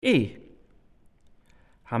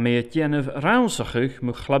Ha me het jennev raunsachig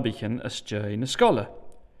mu chlabbichen as je in de skolle.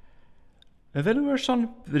 Wil u er zo'n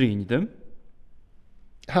vrienden?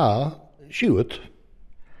 Ha, Sjoerd.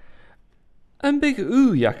 En big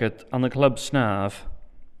u jacket aan de club snaaf.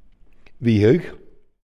 Wie ik?